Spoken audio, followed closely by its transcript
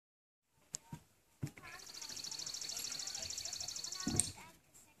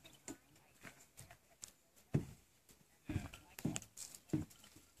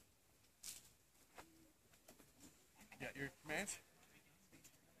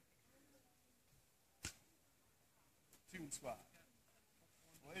Toon Squad.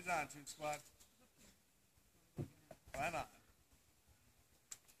 Blaze on, Toon Squad. Climb on.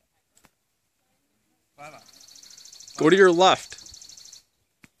 Climb on. Go to your left.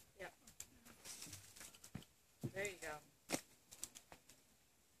 Yep. There you go.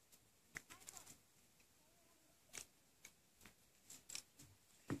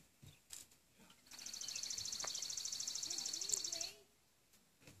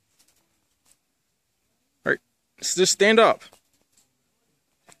 All right, just stand up.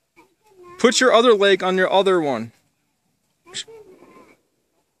 Put your other leg on your other one.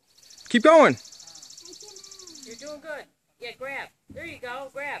 Keep going. You're doing good. Yeah, grab. There you go.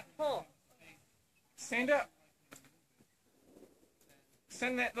 Grab. Pull. Stand up.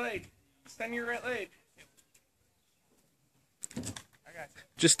 Extend that leg. Extend your right leg.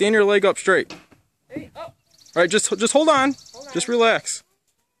 Just stand your leg up straight. There you, oh. All right, just hold on. Hold on. Just relax.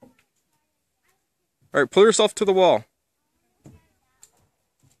 All right, pull yourself to the wall.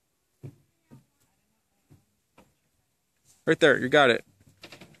 Right there, you got it.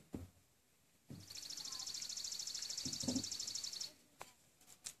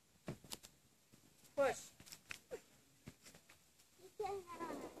 Push.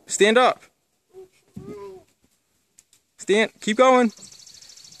 Stand up. Stand, keep going.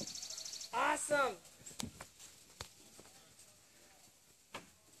 Awesome.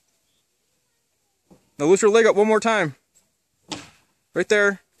 Now lift your leg up one more time. Right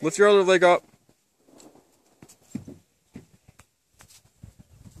there. Lift your other leg up.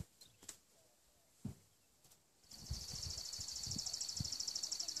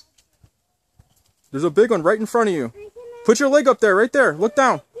 There's a big one right in front of you. Put your leg up there, right there. Look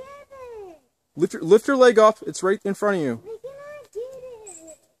down. Lift your leg up. It's right in front of you.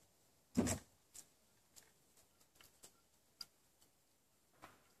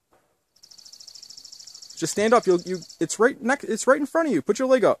 Just stand up. It's right in front of you. Put your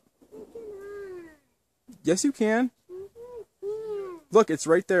leg up. Yes, you can. Look, it's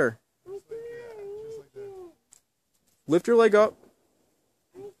right there. Lift your leg up.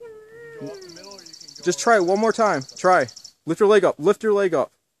 Just try it one more time. Try. Lift your leg up. Lift your leg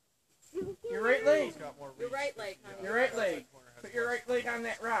up. Your right leg. Your right leg, honey. Your right leg. Put your right leg on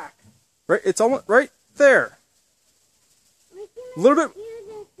that rock. Right. It's almost right there. A little bit.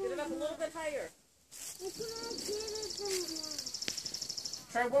 Get it up a little bit higher.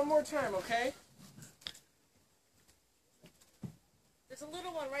 Try one more time, okay? There's a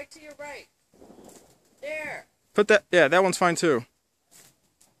little one right to your right. There. Put that. Yeah, that one's fine too.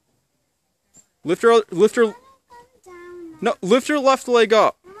 Lift your no, lift your left leg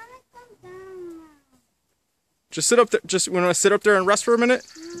up. Just sit up there. Just want to sit up there and rest for a minute.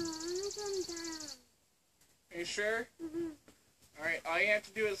 Are you sure? All right. All you have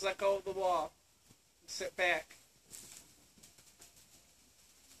to do is let go of the wall. Sit back.